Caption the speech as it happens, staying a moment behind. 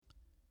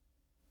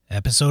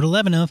episode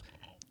 11 of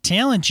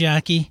Talent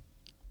Jockey.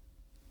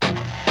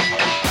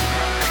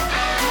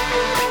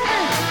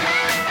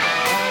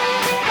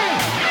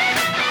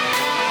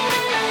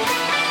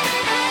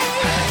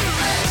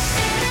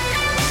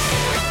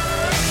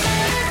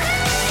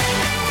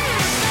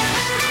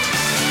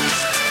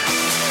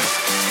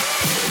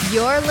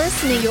 You're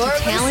listening to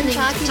Talent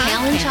Jockey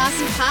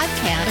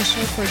Podcast, a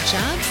show for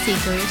job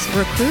seekers,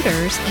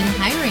 recruiters, and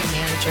hiring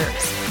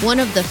managers. One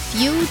of the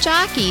few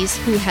jockeys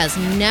who has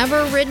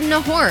never ridden a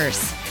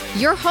horse.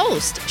 Your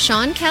host,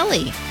 Sean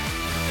Kelly.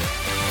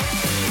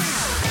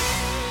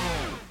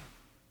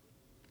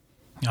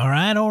 All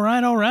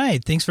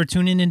right. Thanks for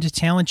tuning into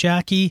Talent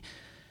Jockey.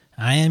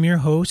 I am your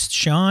host,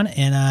 Sean,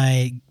 and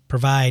I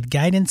provide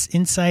guidance,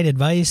 insight,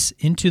 advice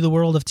into the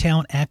world of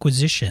talent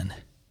acquisition.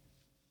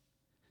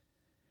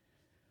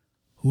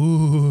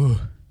 Ooh,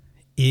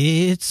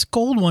 it's a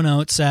cold one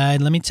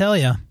outside, let me tell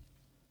you. At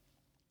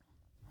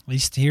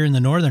least here in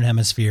the northern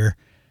hemisphere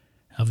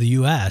of the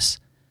U.S.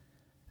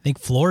 I think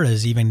Florida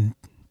is even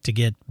to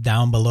get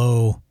down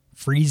below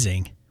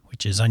freezing,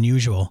 which is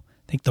unusual.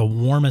 I think the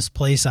warmest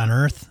place on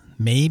earth,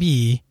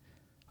 maybe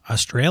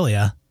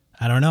Australia.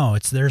 I don't know.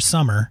 It's their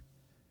summer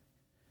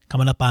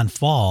coming up on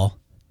fall,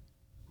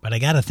 but I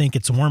got to think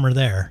it's warmer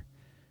there.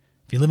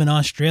 If you live in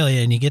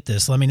Australia and you get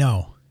this, let me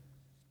know.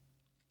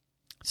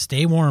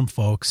 Stay warm,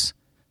 folks.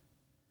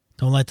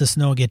 Don't let the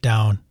snow get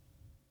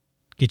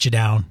you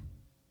down.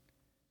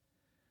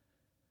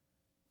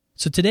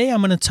 So today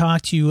I'm going to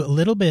talk to you a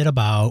little bit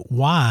about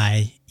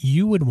why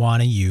you would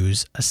want to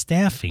use a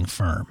staffing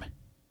firm.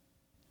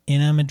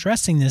 And I'm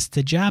addressing this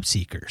to job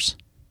seekers,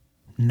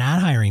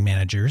 not hiring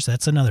managers.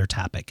 That's another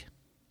topic.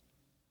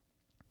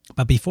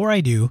 But before I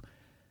do,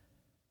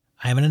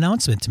 I have an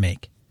announcement to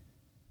make.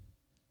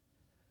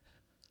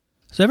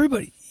 So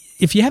everybody,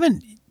 if you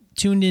haven't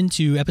tuned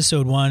into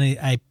episode 1,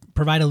 I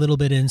provide a little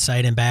bit of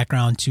insight and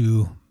background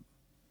to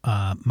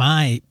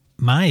my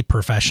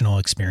professional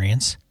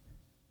experience.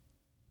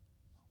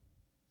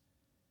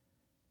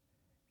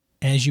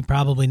 As you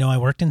probably know, I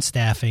worked in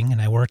staffing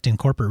and I worked in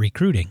corporate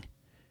recruiting.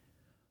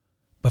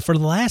 But for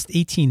the last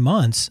 18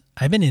 months,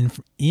 I've been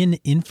in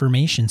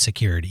information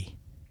security.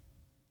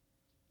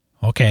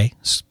 Okay,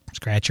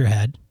 scratch your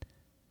head.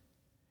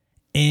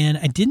 And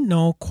I didn't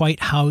know quite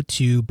how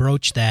to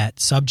broach that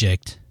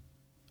subject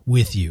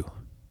with you.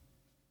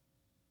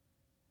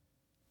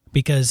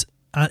 Because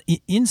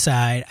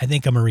inside, I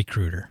think I'm a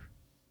recruiter.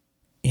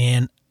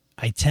 And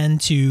I tend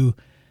to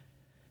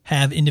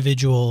have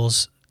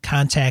individuals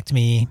contact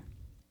me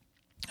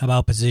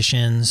about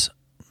positions,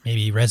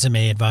 maybe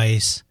resume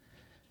advice.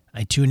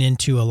 I tune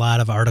into a lot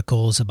of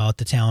articles about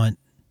the talent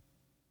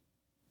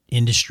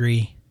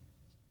industry.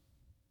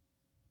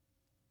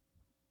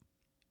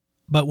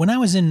 But when I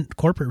was in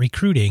corporate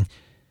recruiting,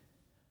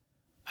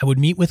 I would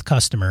meet with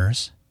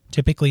customers,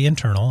 typically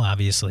internal,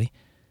 obviously,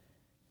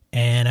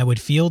 and I would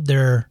field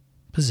their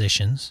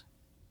positions.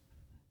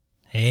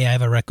 Hey, I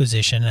have a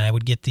requisition, and I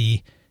would get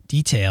the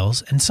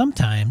details. And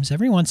sometimes,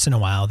 every once in a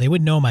while, they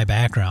would know my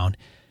background,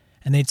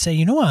 and they'd say,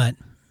 you know what,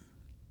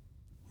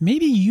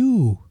 maybe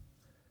you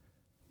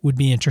would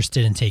be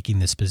interested in taking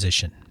this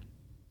position.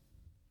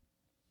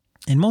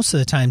 And most of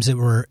the times it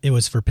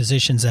was for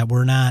positions that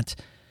were not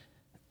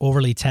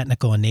overly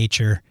technical in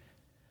nature.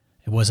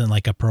 It wasn't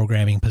like a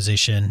programming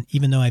position.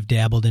 Even though I've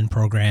dabbled in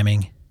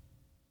programming,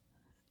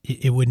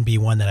 it wouldn't be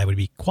one that I would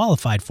be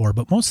qualified for.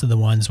 But most of the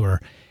ones were,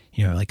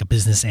 like a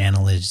business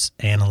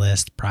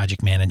analyst,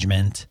 project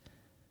management.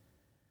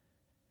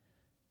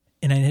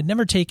 And I had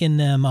never taken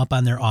them up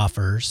on their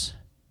offers.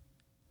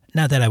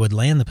 Not that I would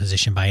land the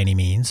position by any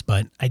means,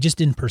 but I just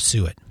didn't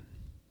pursue it.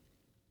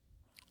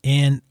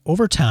 And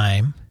over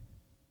time,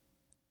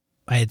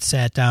 I had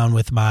sat down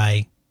with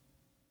my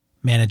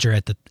manager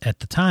at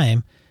the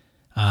time.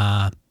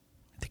 I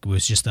think it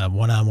was just a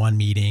one-on-one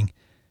meeting.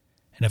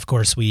 And of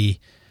course, we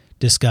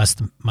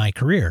discussed my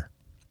career.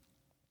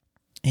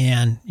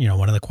 And,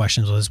 one of the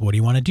questions was, what do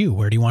you want to do?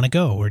 Where do you want to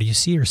go? Where do you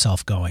see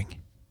yourself going?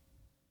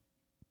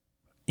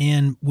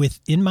 And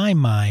within my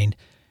mind,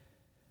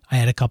 I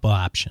had a couple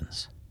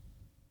options.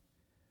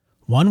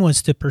 One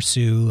was to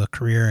pursue a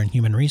career in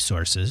human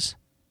resources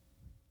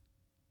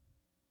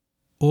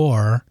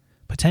or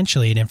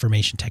potentially in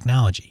information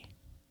technology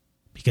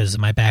because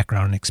of my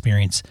background and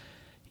experience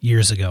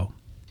years ago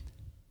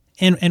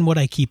and what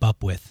I keep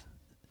up with,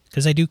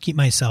 because I do keep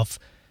myself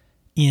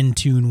in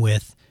tune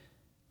with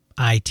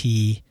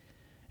IT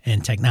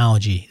and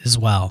technology as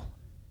well.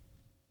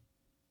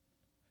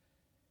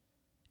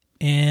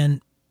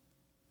 And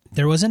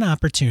there was an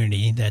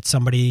opportunity that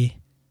somebody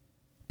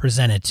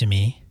presented to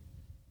me.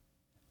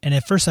 And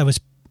at first I was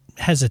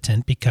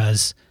hesitant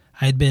because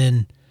I'd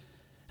been,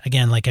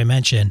 again, like I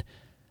mentioned,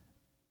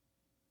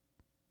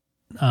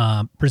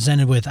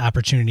 presented with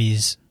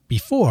opportunities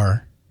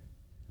before,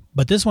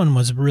 but this one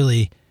was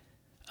really,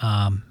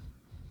 how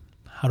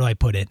do I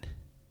put it?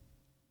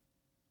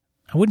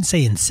 I wouldn't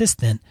say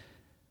insistent,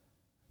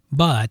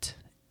 but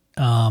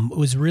it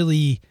was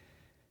really,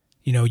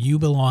 you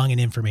belong in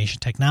information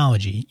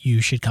technology.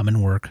 You should come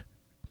and work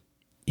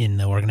in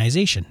the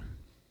organization.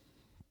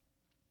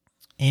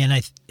 And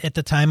at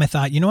the time I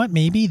thought, you know what,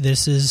 maybe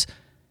this is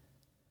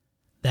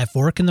that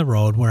fork in the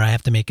road where I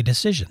have to make a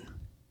decision.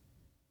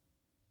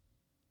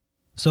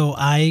 So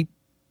I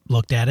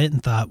looked at it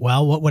and thought,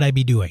 well, what would I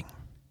be doing?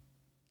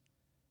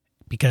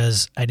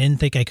 Because I didn't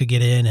think I could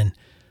get in and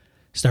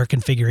start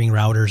configuring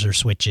routers or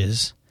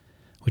switches,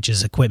 which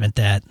is equipment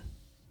that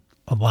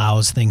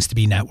allows things to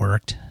be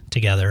networked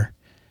together,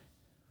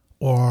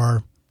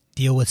 or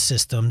deal with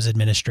systems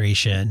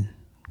administration,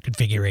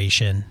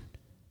 configuration.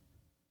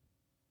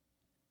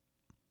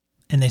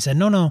 And they said,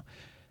 no,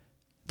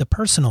 the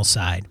personal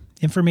side,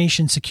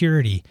 information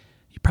security,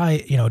 you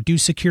probably, do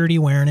security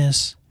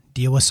awareness,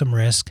 deal with some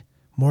risk,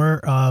 more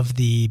of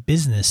the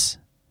business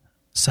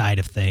side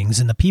of things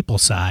and the people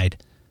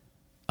side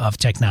of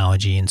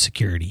technology and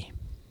security.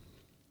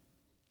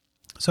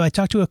 So I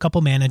talked to a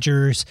couple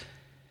managers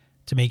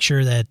to make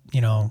sure that,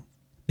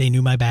 they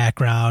knew my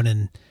background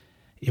and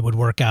it would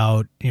work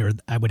out,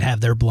 I would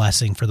have their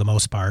blessing for the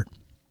most part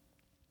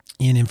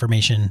in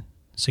information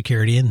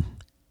security, and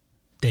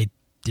they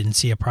didn't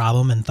see a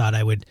problem and thought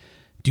I would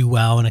do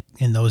well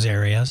in those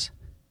areas.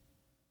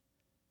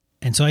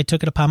 And so I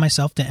took it upon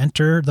myself to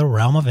enter the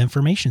realm of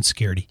information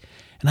security.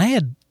 And I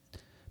had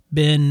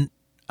been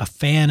a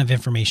fan of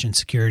information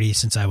security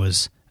since I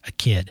was a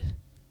kid.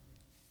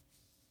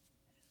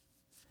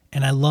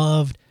 And I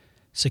loved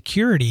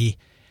security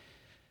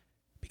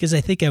because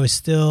I think I was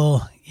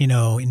still,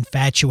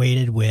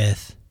 infatuated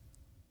with,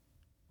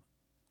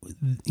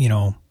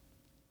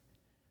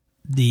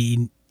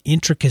 the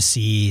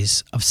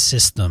intricacies of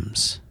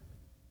systems.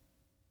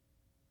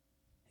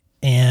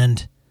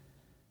 And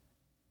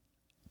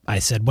I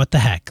said, what the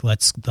heck,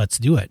 let's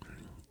do it.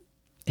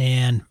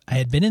 And I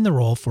had been in the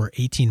role for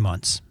 18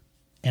 months,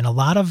 and a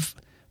lot of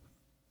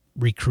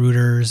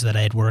recruiters that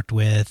I had worked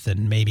with,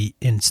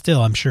 and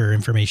still I'm sure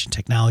information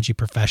technology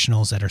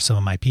professionals that are some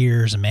of my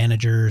peers and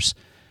managers,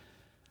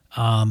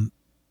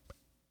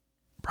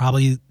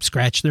 probably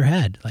scratch their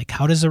head. Like,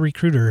 how does a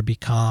recruiter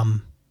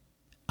become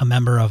a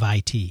member of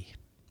IT?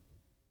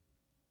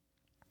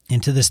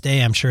 And to this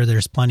day, I'm sure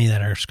there's plenty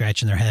that are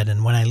scratching their head.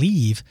 And when I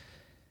leave,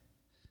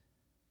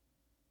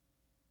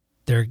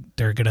 they're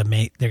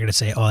gonna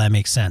say, "Oh, that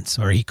makes sense,"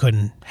 or "He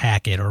couldn't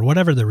hack it," or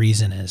whatever the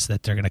reason is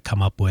that they're gonna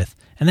come up with,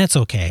 and that's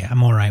okay.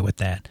 I'm all right with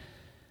that.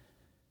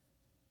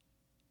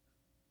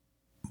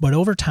 But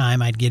over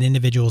time, I'd get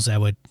individuals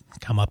that would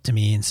come up to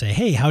me and say,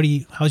 "Hey,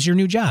 how's your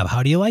new job?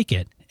 How do you like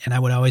it?" And I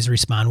would always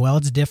respond, "Well,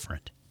 it's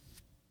different."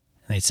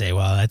 And they'd say,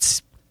 "Well,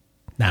 that's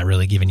not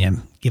really giving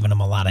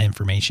them a lot of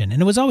information."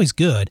 And it was always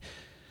good,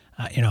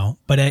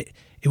 but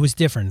it was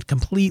different,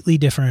 completely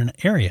different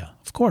area,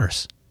 of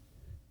course.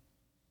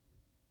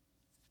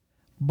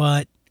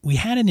 But we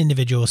had an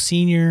individual,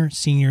 senior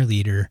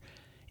leader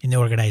in the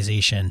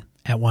organization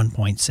at one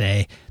point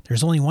say,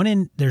 there's only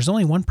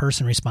one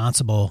person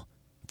responsible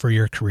for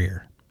your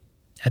career,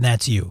 and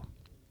that's you.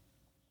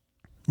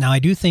 Now, I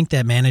do think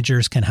that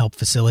managers can help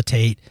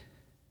facilitate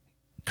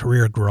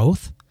career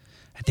growth.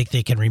 I think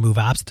they can remove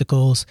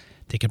obstacles.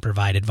 They can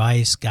provide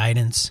advice,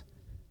 guidance.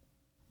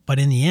 But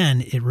in the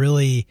end, it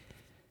really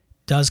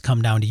does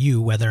come down to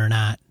you whether or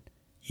not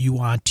you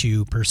want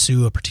to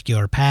pursue a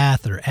particular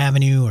path or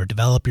avenue or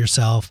develop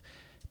yourself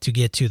to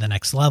get to the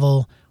next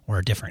level or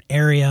a different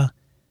area.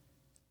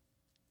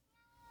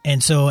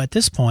 And so at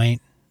this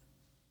point,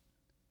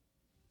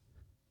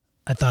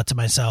 I thought to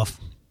myself,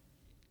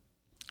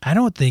 I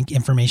don't think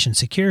information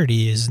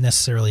security is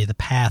necessarily the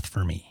path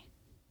for me.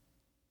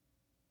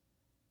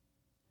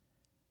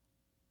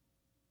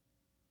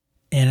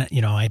 And,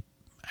 I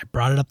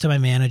brought it up to my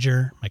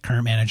manager, my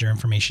current manager,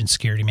 information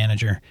security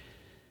manager,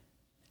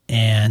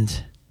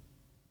 and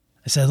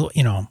I said,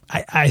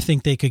 I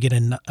think they could get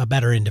a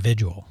better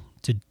individual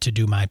to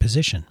do my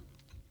position.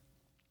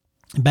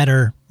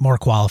 Better, more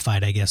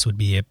qualified, I guess, would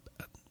be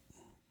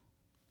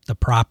the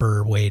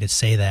proper way to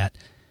say that.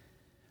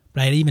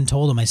 But I had even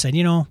told him, I said,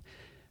 I've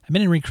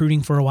been in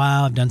recruiting for a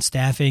while. I've done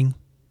staffing.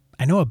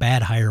 I know a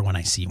bad hire when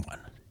I see one.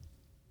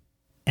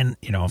 And,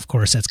 of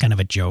course, that's kind of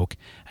a joke.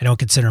 I don't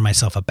consider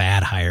myself a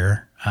bad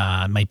hire.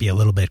 I might be a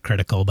little bit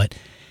critical, but,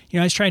 I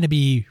was trying to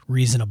be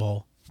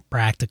reasonable,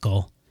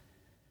 practical.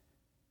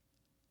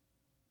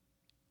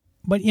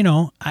 But,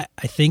 I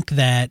think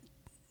that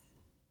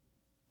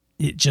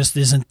it just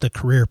isn't the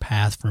career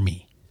path for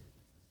me.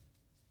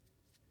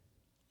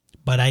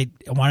 But I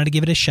wanted to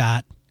give it a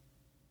shot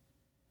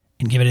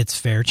and give it its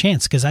fair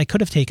chance, because I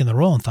could have taken the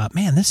role and thought,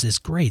 man, this is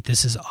great.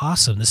 This is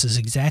awesome. This is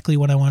exactly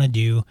what I want to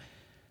do.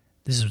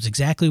 This is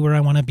exactly where I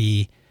want to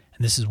be,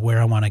 and this is where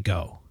I want to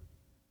go.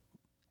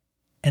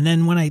 And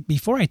then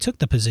before I took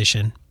the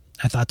position,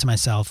 I thought to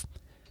myself,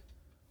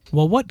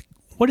 well,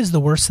 what is the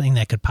worst thing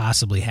that could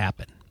possibly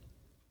happen?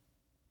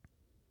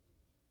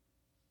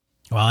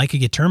 Well, I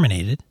could get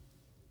terminated.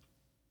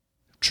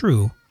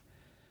 True.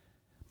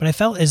 But I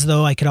felt as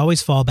though I could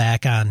always fall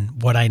back on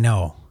what I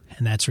know,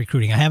 and that's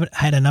recruiting. I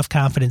had enough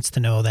confidence to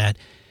know that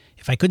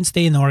if I couldn't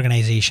stay in the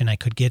organization, I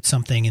could get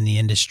something in the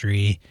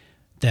industry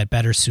that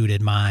better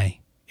suited my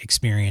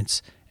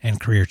experience and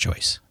career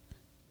choice.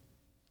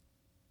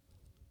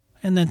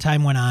 And then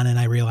time went on and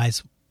I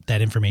realized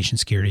that information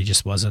security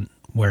just wasn't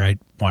where I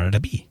wanted to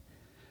be.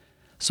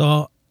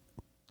 So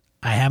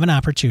I have an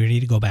opportunity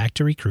to go back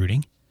to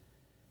recruiting,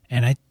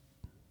 and I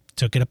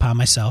took it upon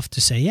myself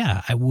to say,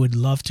 yeah, I would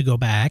love to go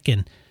back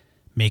and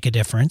make a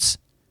difference.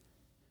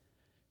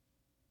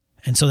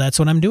 And so that's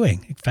what I'm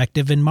doing.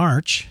 Effective in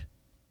March,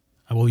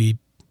 I will be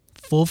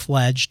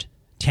full-fledged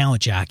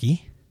talent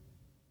jockey.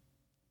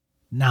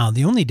 Now,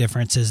 the only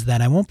difference is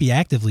that I won't be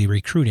actively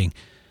recruiting,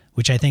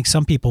 which I think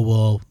some people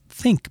will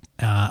think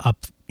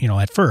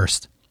at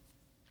first.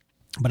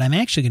 But I'm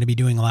actually going to be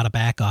doing a lot of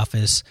back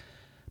office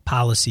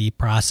policy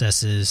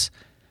processes,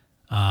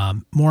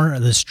 more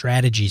of the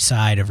strategy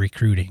side of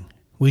recruiting,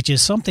 which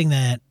is something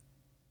that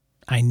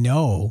I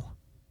know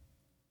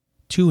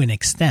to an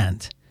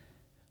extent,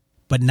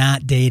 but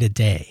not day to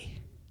day.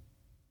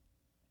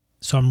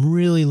 So I'm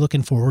really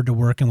looking forward to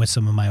working with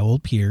some of my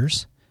old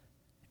peers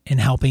and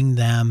helping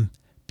them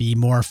be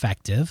more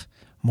effective,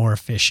 more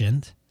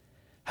efficient,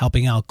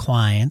 helping out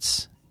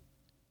clients,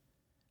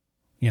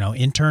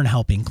 in turn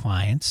helping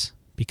clients,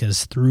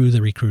 because through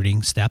the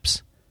recruiting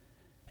steps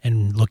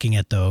and looking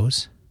at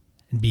those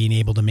and being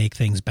able to make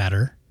things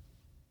better.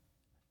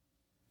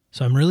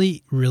 So I'm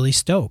really, really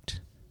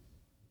stoked.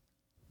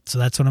 So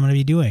that's what I'm going to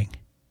be doing.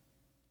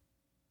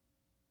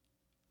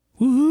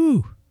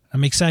 Woohoo!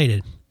 I'm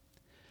excited.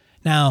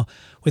 Now,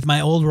 with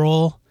my old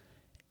role,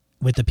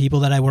 with the people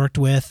that I worked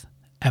with,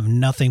 I have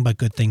nothing but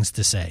good things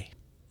to say.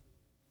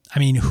 I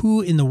mean,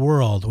 who in the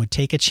world would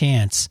take a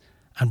chance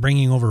on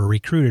bringing over a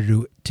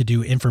recruiter to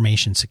do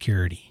information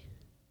security?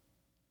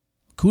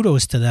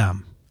 Kudos to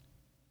them.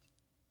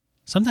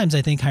 Sometimes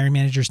I think hiring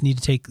managers need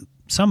to take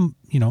some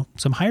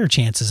higher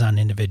chances on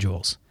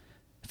individuals.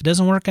 If it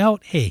doesn't work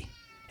out, hey,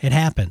 it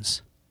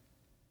happens.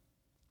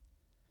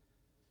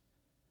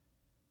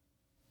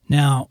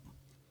 Now,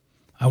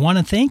 I want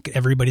to thank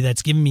everybody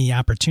that's given me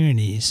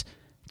opportunities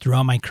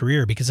throughout my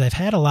career, because I've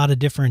had a lot of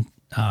different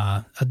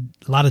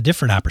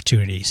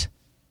opportunities.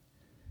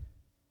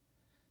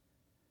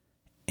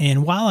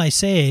 And while I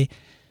say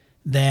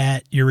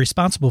that you're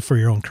responsible for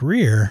your own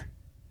career,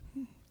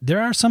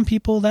 there are some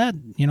people that,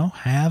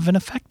 have an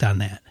effect on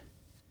that.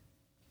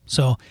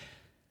 So,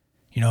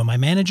 my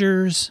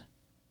managers,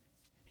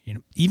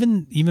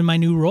 even my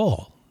new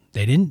role,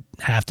 they didn't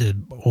have to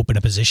open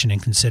a position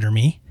and consider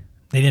me.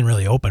 They didn't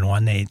really open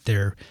one. They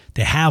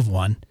have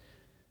one.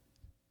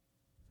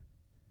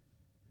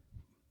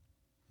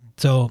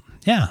 So,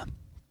 yeah,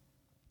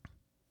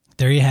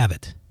 there you have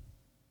it.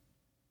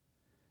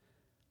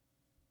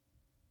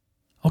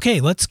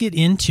 Okay, let's get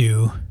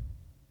into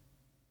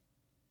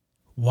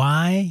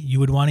why you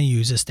would want to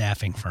use a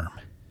staffing firm.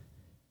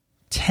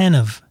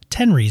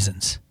 10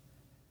 reasons.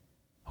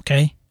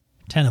 Okay,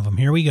 10 of them.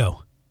 Here we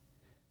go.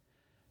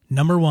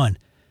 Number 1,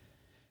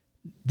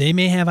 they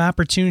may have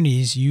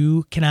opportunities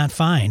you cannot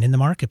find in the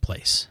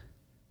marketplace.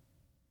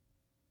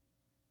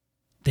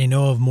 They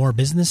know of more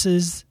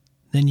businesses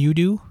than you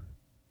do,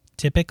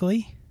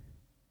 typically.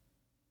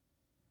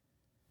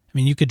 I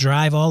mean, you could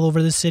drive all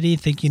over the city,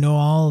 think you know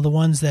all the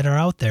ones that are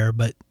out there,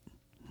 but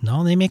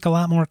no, they make a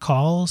lot more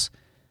calls.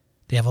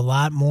 They have a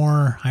lot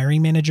more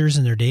hiring managers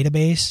in their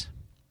database.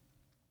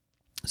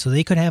 So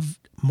they could have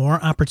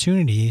more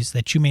opportunities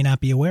that you may not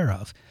be aware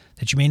of,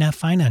 that you may not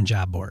find on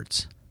job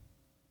boards,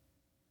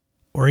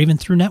 or even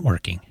through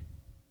networking.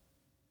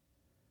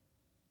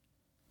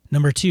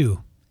 Number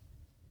 2,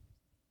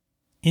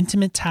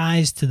 intimate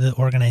ties to the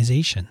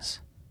organizations.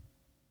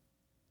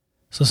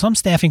 So some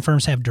staffing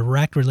firms have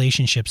direct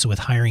relationships with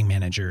hiring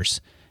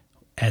managers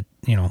and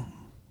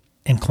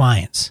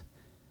clients.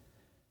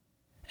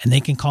 And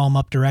they can call them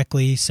up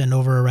directly, send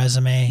over a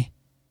resume,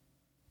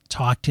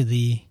 talk to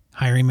the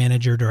hiring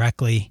manager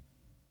directly.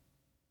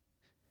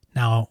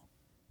 Now,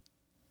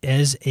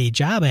 as a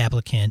job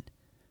applicant,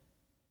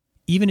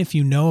 even if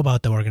you know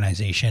about the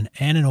organization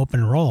and an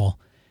open role,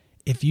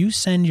 if you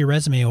send your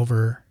resume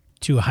over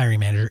to a hiring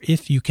manager,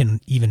 if you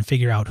can even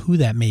figure out who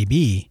that may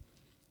be,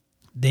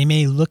 they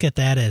may look at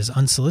that as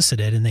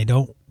unsolicited and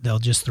they'll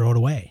just throw it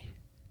away.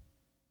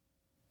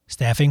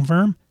 Staffing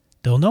firm,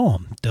 they'll know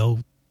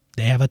them.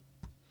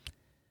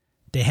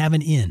 They have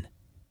an in.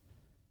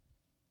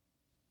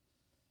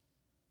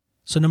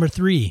 So number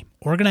 3,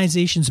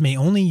 organizations may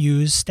only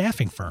use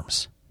staffing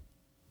firms.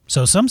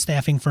 So some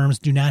staffing firms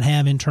do not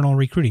have internal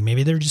recruiting.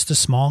 Maybe they're just a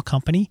small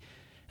company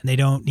and they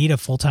don't need a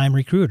full-time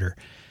recruiter.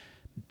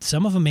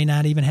 Some of them may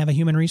not even have a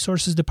human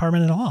resources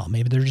department at all.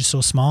 Maybe they're just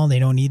so small they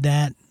don't need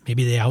that.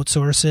 Maybe they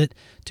outsource it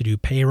to do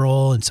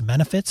payroll and some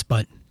benefits,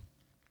 but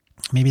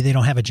maybe they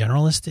don't have a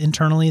generalist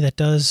internally that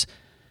does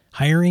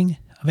hiring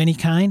of any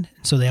kind,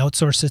 so they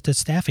outsource it to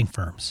staffing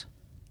firms.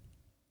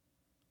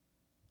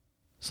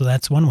 So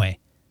that's one way.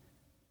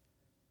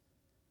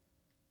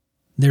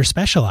 They're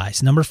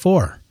specialized. Number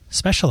 4,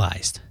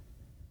 specialized.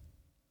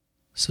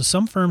 So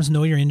some firms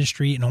know your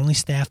industry and only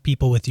staff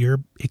people with your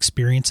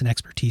experience and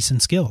expertise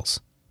and skills.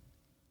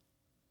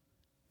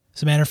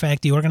 As a matter of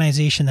fact, the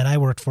organization that I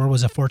worked for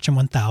was a Fortune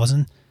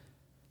 1000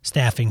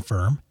 staffing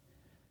firm.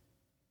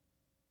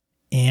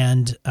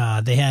 And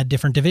they had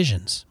different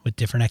divisions with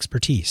different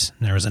expertise.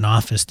 And there was an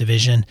office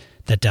division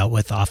that dealt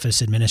with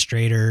office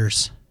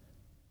administrators,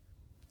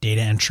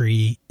 data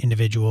entry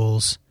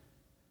individuals,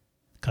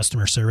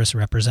 customer service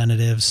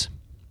representatives.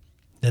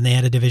 Then they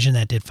had a division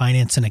that did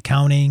finance and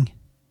accounting,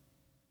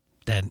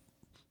 that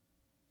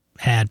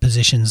had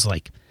positions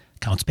like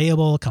accounts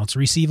payable, accounts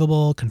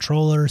receivable,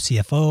 controller,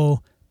 CFO,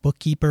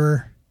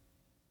 bookkeeper.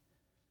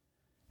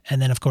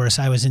 And then, of course,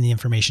 I was in the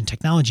information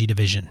technology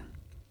division.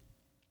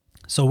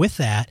 So with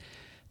that,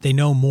 they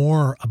know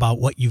more about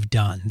what you've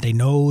done. They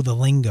know the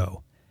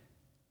lingo.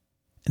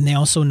 And they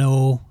also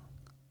know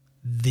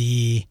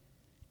the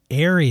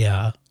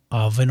area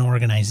of an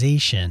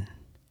organization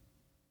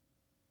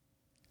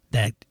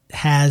that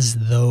has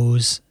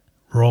those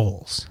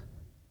roles.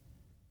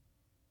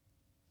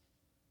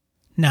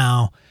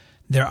 Now,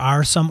 there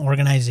are some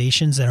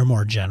organizations that are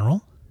more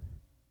general,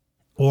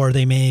 or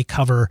they may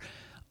cover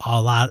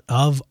a lot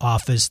of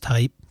office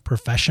type,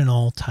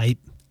 professional type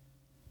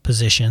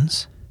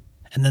positions.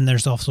 And then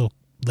there's also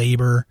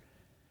labor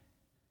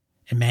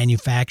and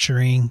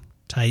manufacturing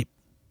type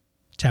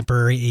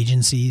temporary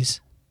agencies.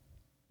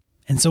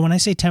 And so when I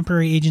say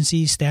temporary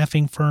agencies,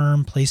 staffing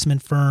firm,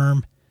 placement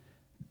firm,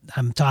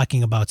 I'm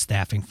talking about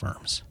staffing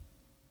firms.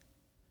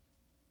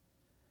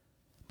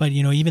 But,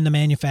 even the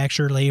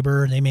manufacturer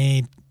labor, they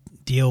may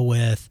deal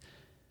with,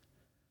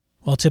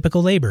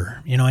 typical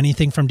labor,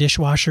 anything from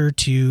dishwasher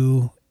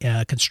to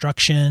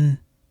construction,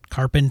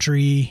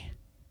 carpentry,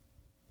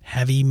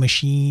 heavy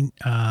machine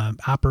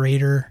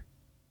operator,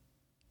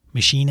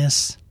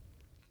 machinists.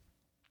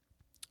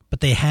 But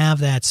they have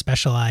that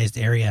specialized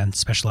area and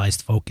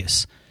specialized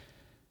focus,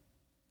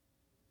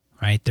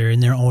 right? They're in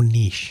their own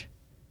niche.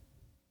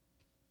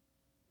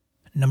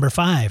 Number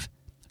 5,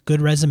 good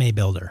resume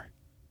builder.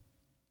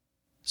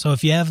 So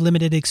if you have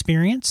limited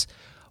experience,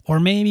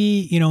 or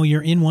maybe,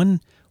 you're in one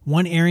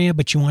area,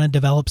 but you want to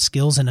develop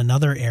skills in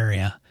another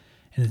area,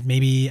 and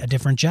maybe a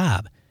different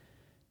job,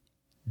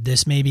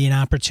 this may be an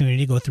opportunity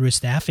to go through a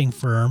staffing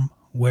firm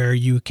where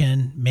you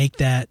can make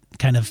that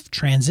kind of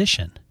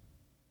transition.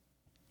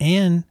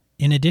 And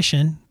in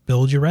addition,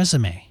 build your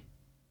resume.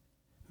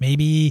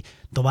 Maybe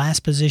the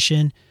last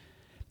position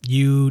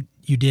you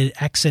did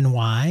X and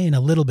Y and a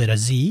little bit of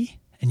Z,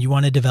 and you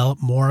want to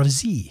develop more of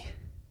Z.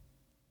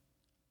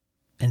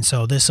 And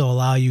so this will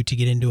allow you to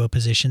get into a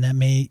position that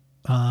may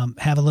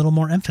have a little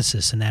more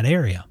emphasis in that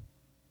area.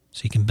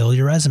 So you can build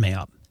your resume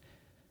up,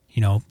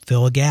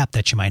 fill a gap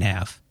that you might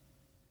have.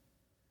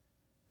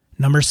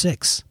 Number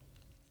 6,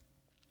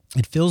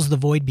 it fills the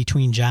void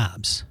between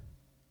jobs.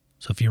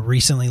 So if you're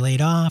recently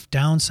laid off,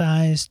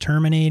 downsized,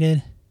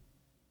 terminated,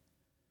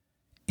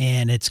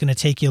 and it's going to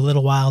take you a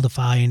little while to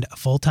find a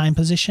full-time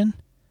position,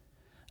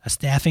 a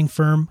staffing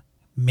firm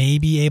may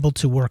be able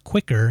to work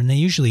quicker, and they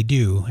usually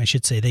do. I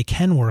should say they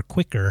can work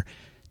quicker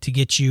to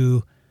get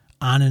you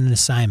on an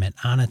assignment,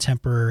 on a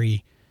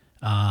temporary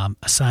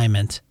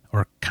assignment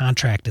or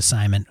contract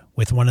assignment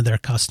with one of their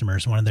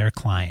customers, one of their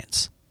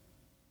clients.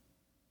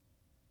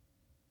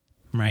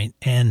 Right?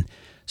 And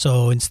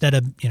so instead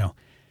of,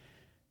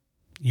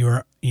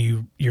 you're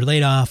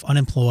laid off,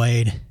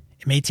 unemployed,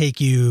 it may take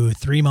you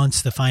 3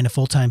 months to find a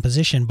full-time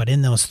position, but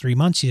in those 3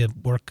 months you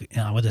work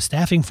with a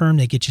staffing firm.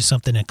 They get you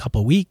something in a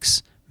couple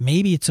weeks.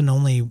 Maybe it's an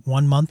only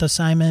 1 month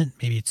assignment.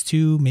 Maybe it's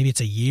 2. Maybe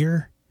it's a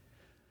year.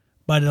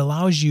 But it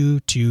allows you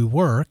to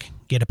work,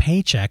 get a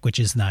paycheck, which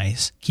is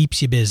nice,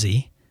 keeps you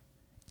busy,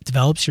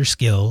 develops your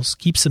skills,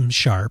 keeps them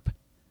sharp,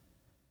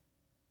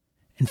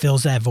 and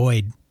fills that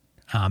void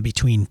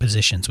between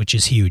positions, which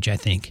is huge, I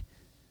think.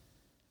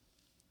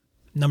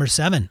 Number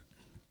 7,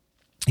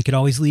 it could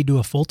always lead to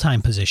a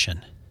full-time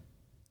position.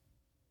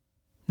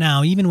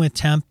 Now, even with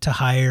temp to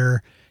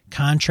hire,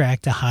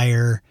 contract to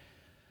hire,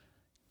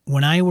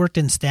 when I worked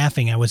in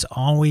staffing, I was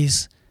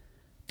always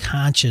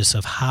conscious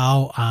of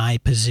how I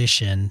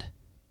positioned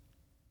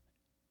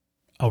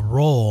a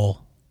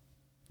role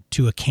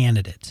to a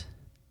candidate.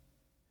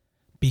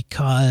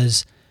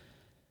 Because,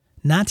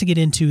 not to get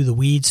into the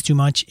weeds too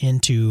much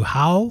into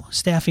how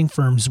staffing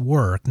firms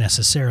work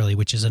necessarily,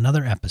 which is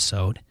another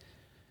episode,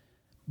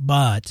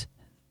 but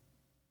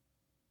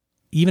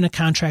even a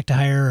contract to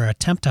hire or a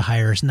temp to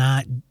hire is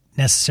not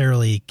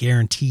necessarily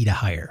guaranteed to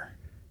hire.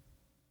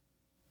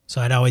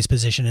 So I'd always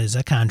position it as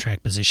a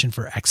contract position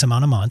for X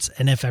amount of months.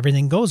 And if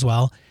everything goes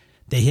well,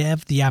 they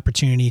have the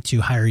opportunity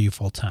to hire you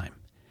full time.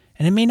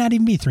 And it may not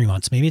even be 3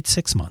 months. Maybe it's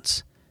 6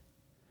 months.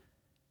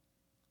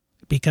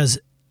 Because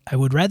I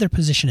would rather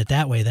position it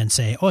that way than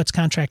say, it's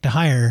contract to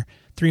hire,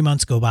 3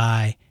 months go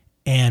by,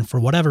 and for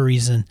whatever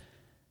reason,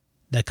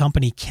 the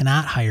company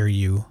cannot hire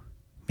you.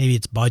 Maybe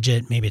it's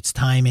budget, maybe it's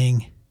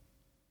timing.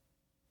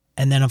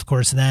 And then, of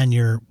course, then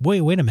you're,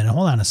 wait a minute,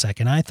 hold on a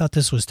second. I thought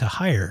this was to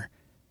hire.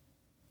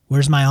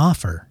 Where's my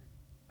offer?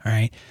 All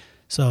right.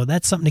 So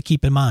that's something to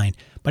keep in mind.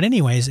 But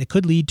anyways, it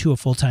could lead to a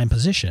full-time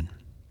position.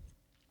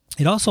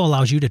 It also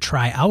allows you to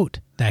try out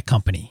that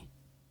company.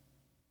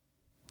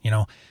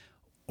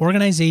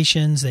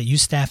 Organizations that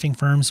use staffing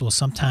firms will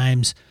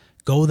sometimes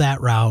go that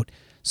route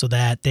so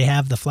that they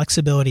have the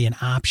flexibility and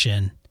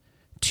option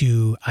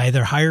to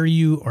either hire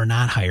you or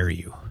not hire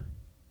you,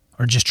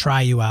 or just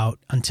try you out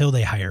until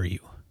they hire you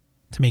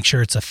to make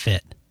sure it's a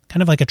fit,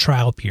 kind of like a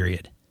trial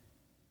period.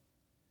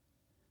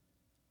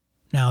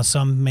 Now,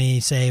 some may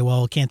say,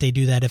 well, can't they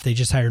do that if they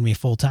just hired me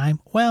full time?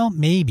 Well,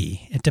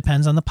 maybe. It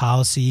depends on the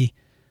policy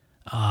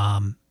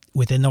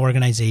within the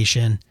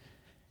organization.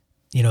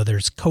 You know,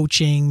 there's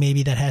coaching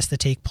maybe that has to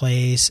take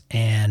place,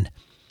 and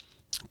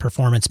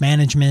performance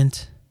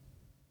management,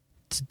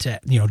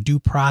 due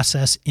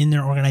process in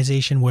their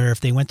organization, where if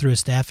they went through a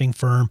staffing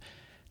firm,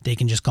 they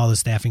can just call the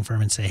staffing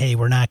firm and say, hey,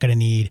 we're not going to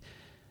need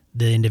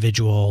the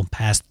individual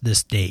past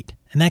this date.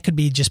 And that could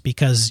be just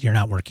because you're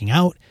not working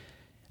out.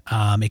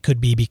 It could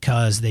be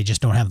because they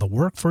just don't have the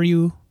work for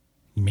you.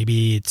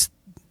 Maybe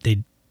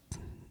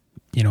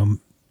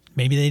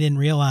maybe they didn't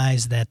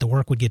realize that the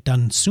work would get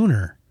done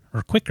sooner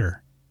or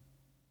quicker,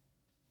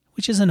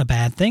 which isn't a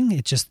bad thing.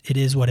 It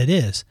is what it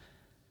is.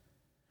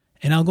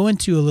 And I'll go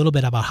into a little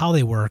bit about how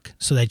they work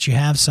so that you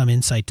have some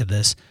insight to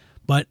this.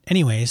 But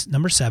anyways,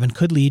 number 7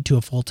 could lead to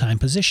a full-time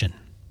position.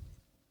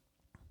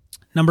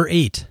 Number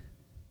 8,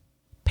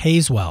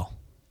 pays well.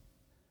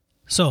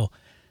 So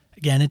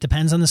again, it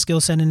depends on the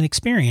skill set and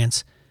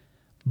experience,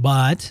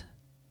 but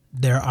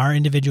there are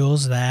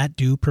individuals that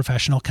do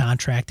professional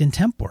contract and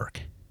temp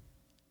work.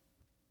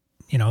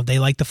 You know, they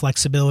like the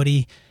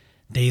flexibility.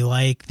 They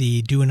like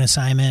the do an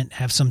assignment,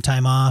 have some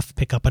time off,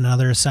 pick up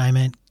another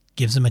assignment,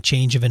 gives them a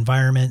change of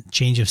environment,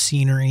 change of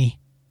scenery,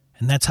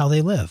 and that's how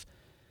they live.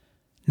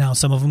 Now,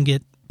 some of them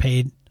get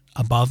paid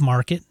above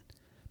market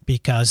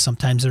because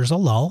sometimes there's a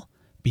lull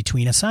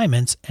between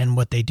assignments, and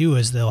what they do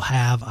is they'll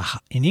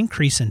have an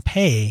increase in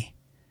pay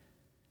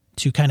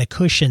to kind of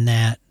cushion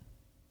that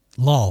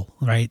lull,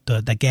 right?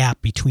 The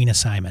gap between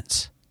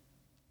assignments.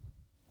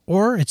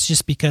 Or it's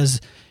just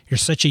because you're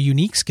such a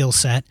unique skill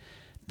set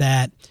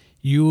that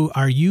you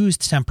are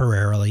used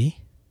temporarily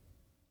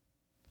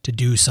to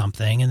do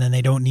something, and then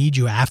they don't need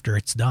you after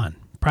it's done.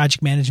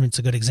 Project management's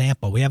a good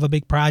example. We have a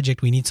big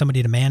project. We need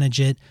somebody to manage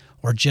it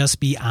or just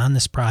be on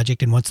this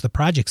project. And once the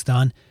project's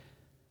done,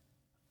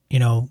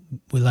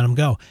 we let them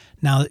go.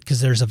 Now,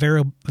 because there's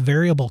a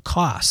variable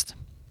cost.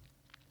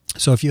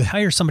 So if you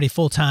hire somebody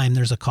full time,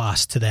 there's a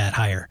cost to that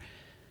hire.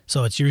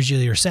 So it's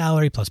usually your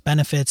salary plus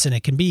benefits. And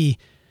it can be,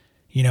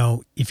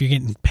 if you're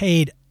getting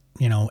paid,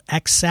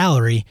 X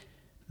salary,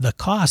 the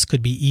cost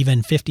could be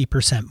even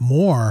 50%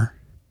 more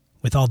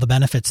with all the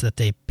benefits that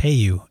they pay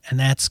you. And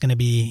that's going to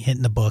be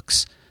hitting the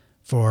books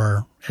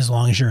for as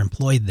long as you're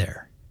employed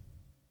there.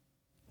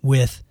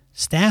 With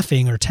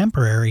staffing or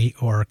temporary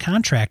or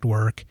contract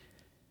work,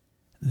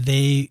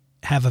 they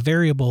have a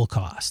variable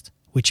cost,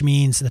 which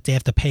means that they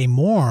have to pay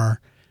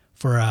more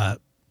for a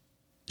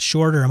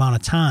shorter amount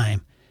of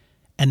time.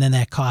 And then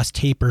that cost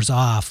tapers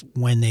off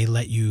when they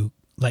let you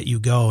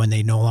go and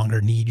they no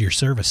longer need your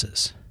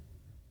services.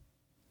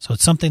 So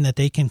it's something that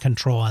they can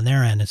control on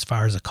their end as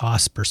far as a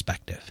cost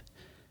perspective.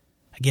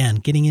 Again,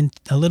 getting in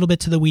a little bit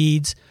to the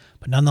weeds,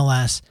 but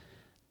nonetheless,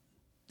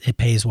 it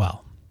pays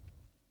well,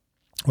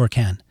 or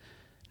can.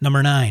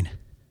 Number 9,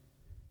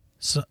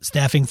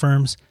 staffing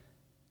firms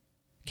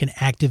can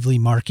actively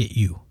market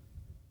you.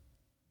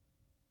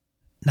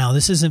 Now,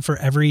 this isn't for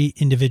every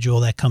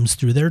individual that comes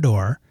through their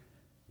door,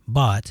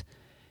 but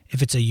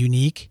if it's a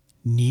unique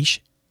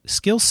niche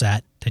skill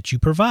set that you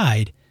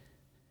provide,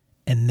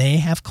 and they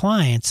have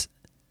clients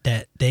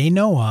that they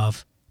know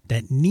of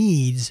that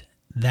needs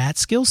that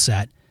skill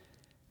set,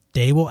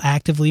 they will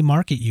actively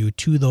market you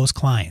to those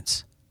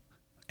clients.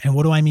 And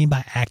what do I mean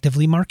by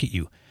actively market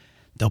you?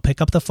 They'll pick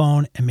up the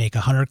phone and make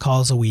 100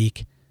 calls a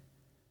week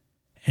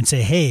and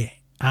say, hey,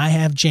 I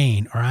have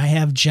Jane or I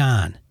have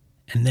John,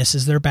 and this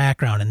is their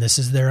background and this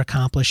is their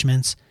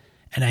accomplishments,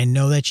 and I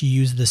know that you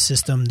use the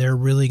system. They're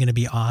really going to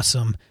be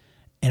awesome,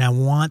 and I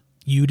want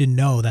you to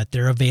know that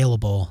they're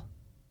available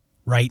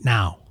right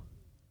now.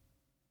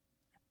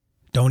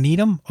 Don't need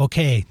them?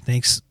 Okay,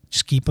 thanks.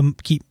 Just keep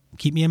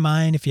me in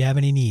mind if you have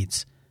any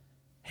needs.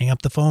 Hang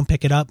up the phone,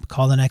 pick it up,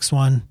 call the next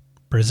one,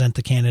 present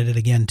the candidate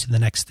again to the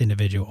next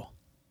individual.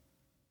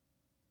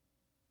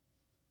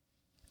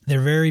 They're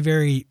very,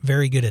 very,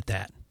 very good at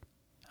that.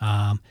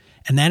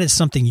 And that is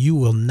something you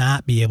will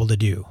not be able to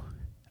do.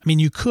 I mean,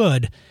 you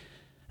could,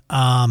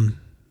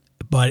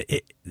 but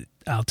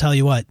I'll tell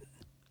you what,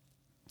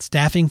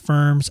 staffing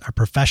firms are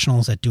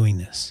professionals at doing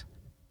this.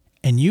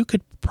 And you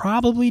could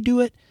probably do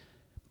it,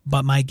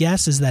 but my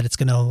guess is that it's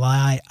going to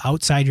lie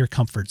outside your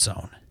comfort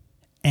zone.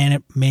 And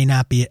it may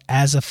not be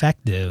as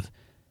effective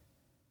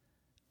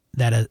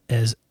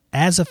as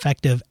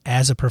effective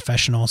as a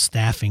professional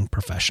staffing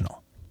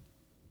professional.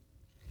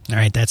 All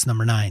right, that's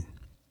number 9.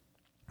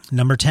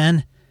 Number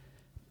 10,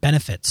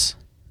 benefits.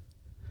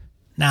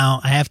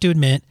 Now, I have to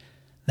admit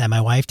that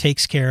my wife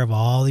takes care of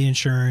all the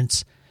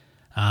insurance.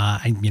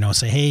 I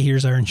say, hey,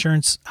 here's our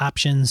insurance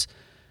options.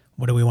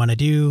 What do we want to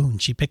do?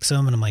 And she picks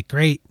them, and I'm like,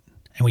 great,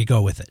 and we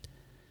go with it.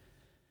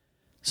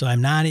 So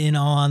I'm not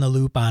all on the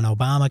loop on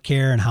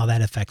Obamacare and how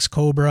that affects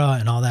COBRA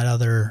and all that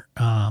other,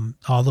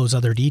 all those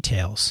other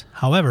details.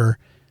 However,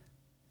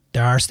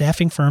 there are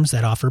staffing firms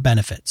that offer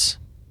benefits,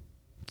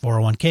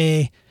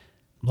 401k,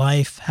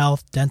 life,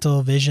 health,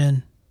 dental,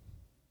 vision,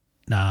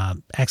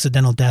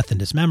 accidental death and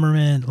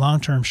dismemberment,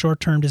 long-term,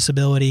 short-term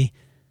disability.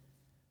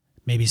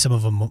 Maybe some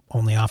of them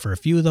only offer a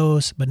few of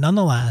those, but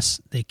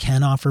nonetheless, they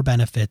can offer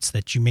benefits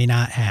that you may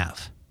not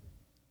have.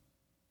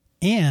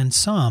 And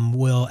some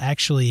will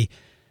actually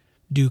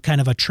do kind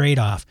of a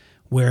trade-off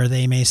where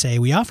they may say,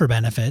 we offer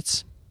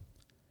benefits,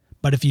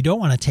 but if you don't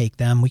want to take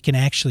them, we can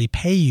actually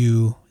pay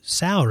you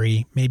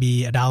salary,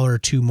 maybe $1 or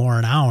 $2 more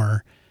an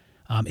hour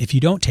if you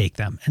don't take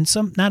them. And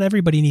not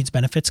everybody needs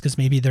benefits because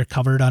maybe they're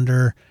covered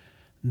under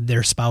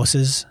their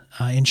spouse's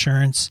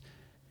insurance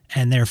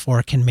and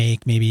therefore can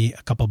make maybe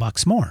a couple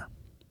bucks more,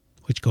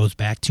 which goes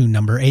back to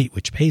number 8,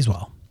 which pays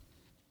well.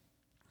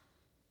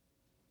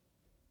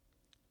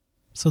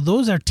 So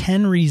those are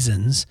 10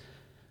 reasons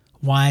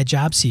why a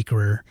job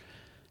seeker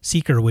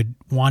would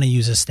want to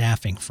use a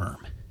staffing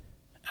firm.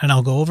 And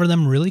I'll go over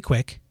them really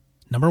quick.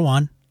 Number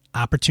 1,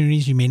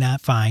 opportunities you may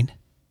not find.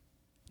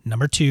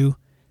 Number 2,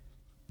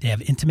 they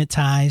have intimate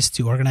ties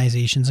to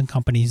organizations and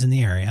companies in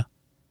the area.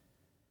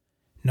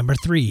 Number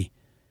 3,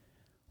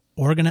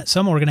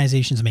 some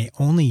organizations may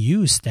only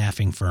use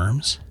staffing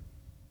firms.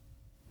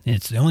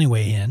 It's the only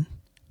way in.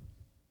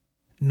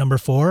 Number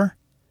 4,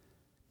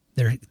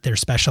 they're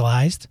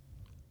specialized.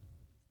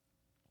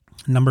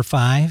 Number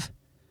 5,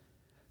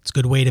 it's a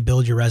good way to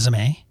build your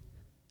resume.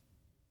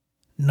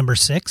 Number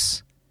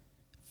 6,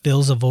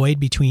 fills a void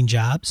between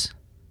jobs.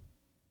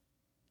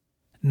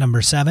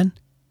 Number 7,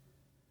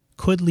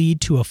 could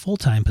lead to a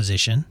full-time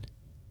position.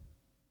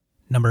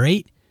 Number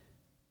 8,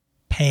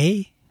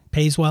 pays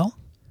well.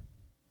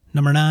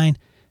 Number 9,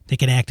 they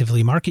can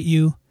actively market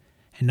you.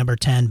 And number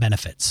 10,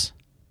 benefits.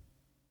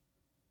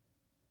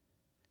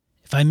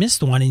 If I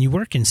missed one and you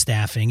work in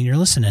staffing and you're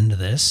listening to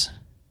this,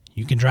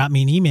 you can drop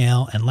me an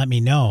email and let me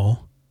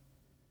know.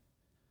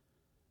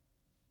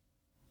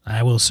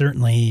 I will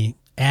certainly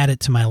add it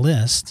to my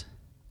list.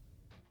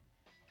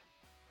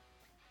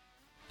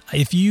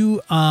 If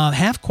you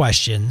have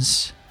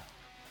questions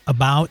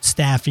about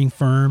staffing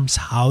firms,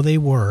 how they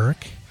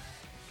work,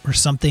 or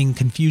something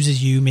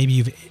confuses you, maybe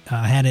you've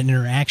had an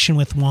interaction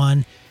with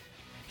one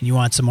and you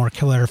want some more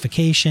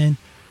clarification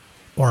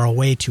or a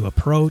way to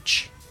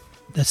approach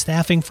the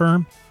staffing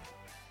firm,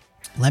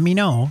 let me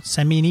know.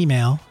 Send me an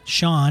email.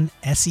 Sean,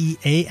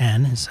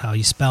 S-E-A-N is how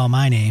you spell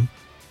my name,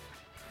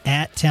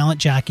 at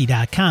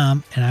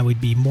talentjockey.com, and I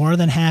would be more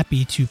than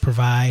happy to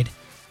provide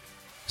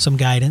some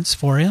guidance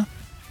for you.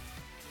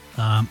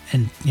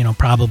 And,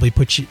 probably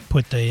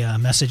put the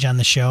message on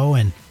the show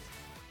and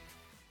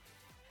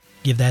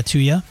give that to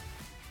you.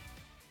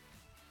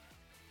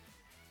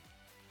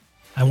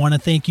 I want to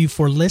thank you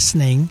for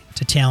listening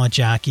to Talent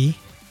Jockey.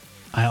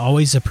 I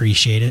always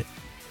appreciate it.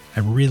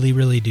 I really,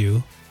 really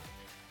do.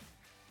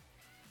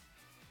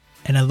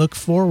 And I look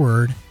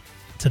forward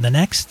to the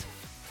next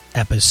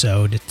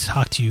episode to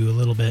talk to you a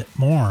little bit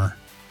more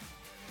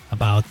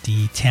about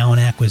the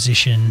talent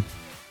acquisition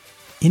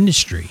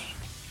industry.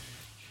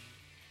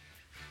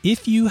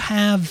 If you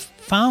have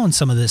found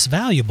some of this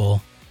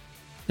valuable,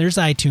 there's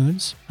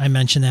iTunes. I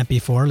mentioned that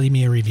before. Leave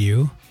me a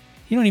review.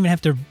 You don't even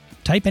have to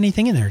type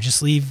anything in there.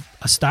 Just leave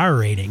a star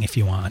rating if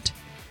you want.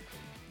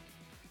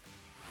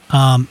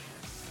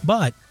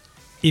 But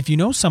if you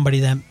know somebody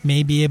that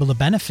may be able to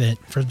benefit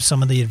from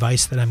some of the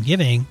advice that I'm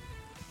giving,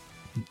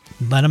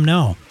 let them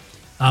know.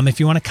 If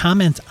you want to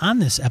comment on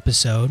this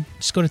episode,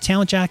 just go to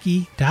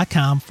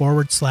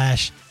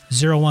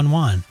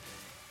talentjockey.com/011.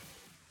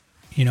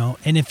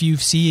 And if you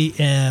see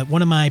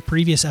one of my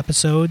previous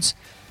episodes,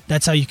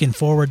 that's how you can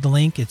forward the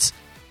link. It's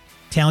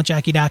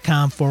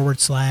talentjockey.com/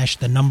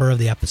 the number of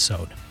the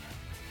episode.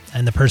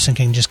 And the person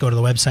can just go to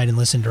the website and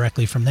listen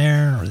directly from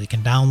there, or they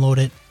can download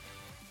it.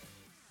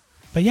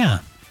 But yeah,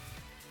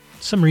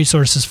 some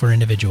resources for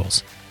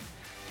individuals.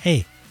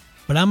 Hey,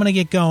 but I'm going to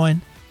get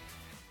going.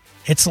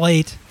 It's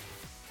late.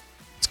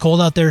 It's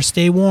cold out there.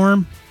 Stay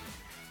warm.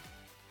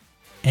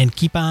 And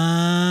keep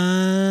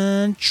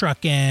on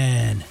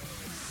trucking.